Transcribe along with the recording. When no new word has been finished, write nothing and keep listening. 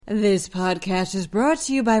This podcast is brought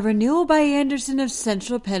to you by Renewal by Andersen of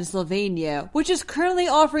Central Pennsylvania, which is currently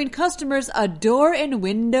offering customers a door and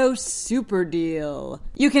window super deal.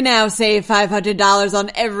 You can now save $500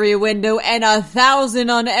 on every window and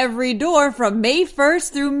 $1,000 on every door from May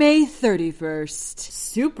 1st through May 31st.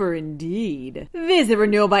 Super indeed. Visit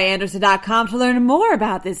renewalbyandersen.com to learn more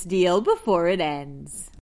about this deal before it ends.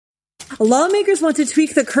 Lawmakers want to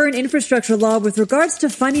tweak the current infrastructure law with regards to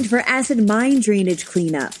funding for acid mine drainage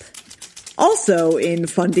cleanup. Also, in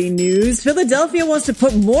funding news, Philadelphia wants to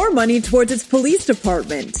put more money towards its police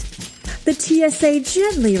department. The TSA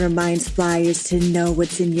gently reminds flyers to know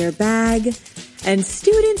what's in your bag. And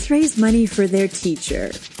students raise money for their teacher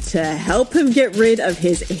to help him get rid of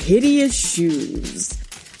his hideous shoes.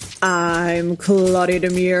 I'm Claudia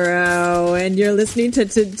DeMuro, and you're listening to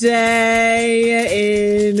Today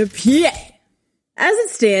in PA. As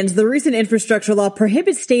it stands, the recent infrastructure law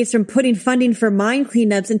prohibits states from putting funding for mine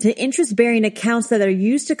cleanups into interest-bearing accounts that are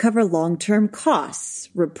used to cover long-term costs,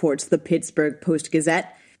 reports the Pittsburgh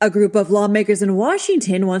Post-Gazette. A group of lawmakers in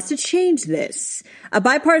Washington wants to change this. A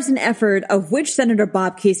bipartisan effort, of which Senator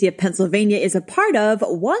Bob Casey of Pennsylvania is a part of,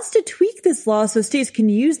 wants to tweak this law so states can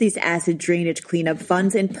use these acid drainage cleanup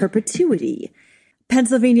funds in perpetuity.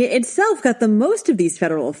 Pennsylvania itself got the most of these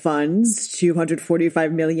federal funds,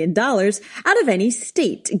 $245 million, out of any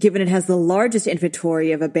state, given it has the largest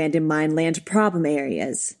inventory of abandoned mine land problem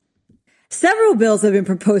areas. Several bills have been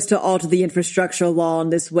proposed to alter the infrastructure law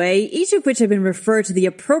in this way, each of which have been referred to the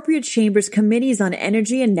appropriate chambers' committees on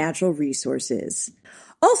energy and natural resources.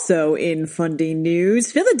 Also, in funding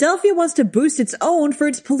news, Philadelphia wants to boost its own for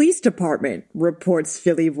its police department, reports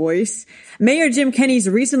Philly Voice. Mayor Jim Kenney's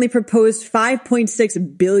recently proposed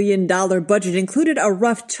 $5.6 billion budget included a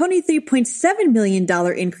rough $23.7 million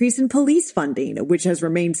increase in police funding, which has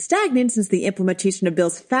remained stagnant since the implementation of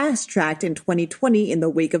bills fast-tracked in 2020 in the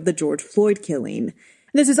wake of the George Floyd killing.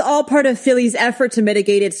 This is all part of Philly's effort to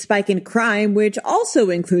mitigate its spike in crime, which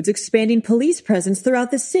also includes expanding police presence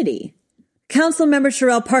throughout the city. Councilmember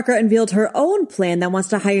Sherelle Parker unveiled her own plan that wants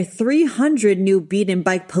to hire 300 new beat and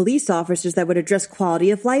bike police officers that would address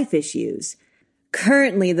quality of life issues.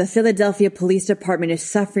 Currently, the Philadelphia Police Department is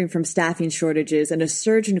suffering from staffing shortages and a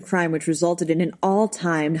surge in crime which resulted in an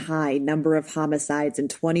all-time high number of homicides in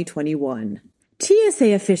 2021.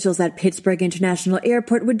 TSA officials at Pittsburgh International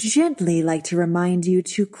Airport would gently like to remind you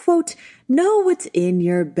to, quote, know what's in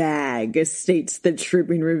your bag, states the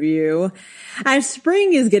Tribune Review. As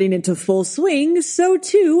spring is getting into full swing, so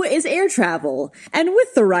too is air travel. And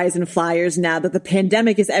with the rise in flyers now that the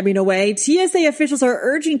pandemic is ebbing away, TSA officials are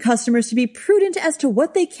urging customers to be prudent as to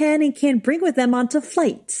what they can and can't bring with them onto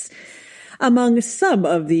flights. Among some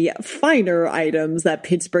of the finer items that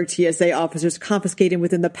Pittsburgh TSA officers confiscated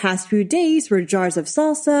within the past few days were jars of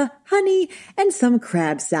salsa, honey, and some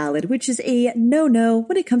crab salad, which is a no-no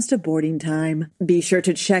when it comes to boarding time. Be sure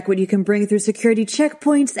to check what you can bring through security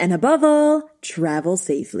checkpoints, and above all, travel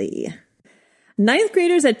safely. Ninth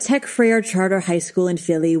graders at Tech Frere Charter High School in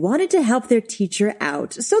Philly wanted to help their teacher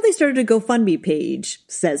out, so they started a GoFundMe page,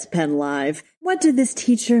 says Penn Live. What did this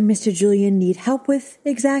teacher, Mr. Julian, need help with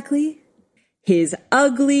exactly? His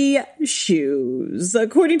ugly shoes.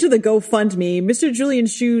 According to the GoFundMe, Mr.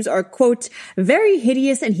 Julian's shoes are, quote, very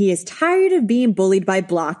hideous and he is tired of being bullied by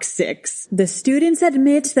Block 6. The students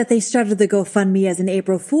admit that they started the GoFundMe as an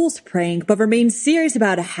April Fool's prank, but remain serious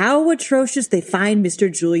about how atrocious they find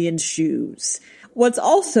Mr. Julian's shoes. What's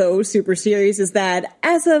also super serious is that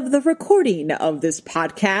as of the recording of this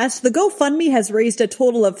podcast, the GoFundMe has raised a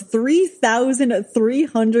total of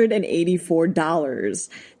 $3,384.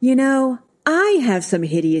 You know, I have some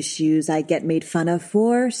hideous shoes I get made fun of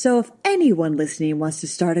for, so if anyone listening wants to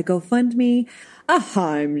start a GoFundMe,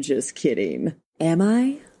 I'm just kidding. Am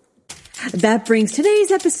I? That brings today's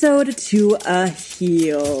episode to a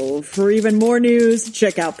heel. For even more news,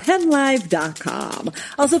 check out PennLive.com.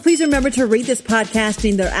 Also, please remember to rate this podcast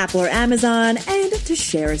in either Apple or Amazon and to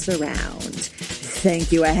share us around.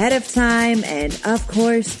 Thank you ahead of time, and of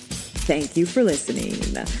course, thank you for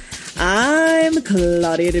listening. I'm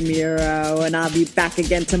Claudia DeMuro, and I'll be back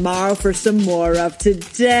again tomorrow for some more of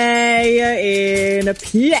Today in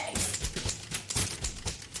PA.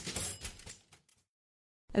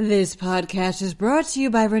 This podcast is brought to you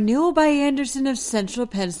by Renewal by Andersen of Central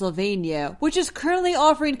Pennsylvania, which is currently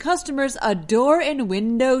offering customers a door and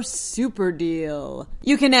window super deal.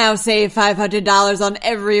 You can now save $500 on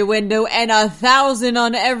every window and $1,000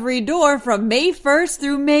 on every door from May 1st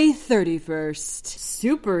through May 31st.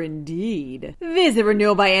 Super indeed. Visit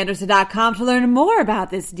renewalbyandersen.com to learn more about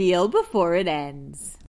this deal before it ends.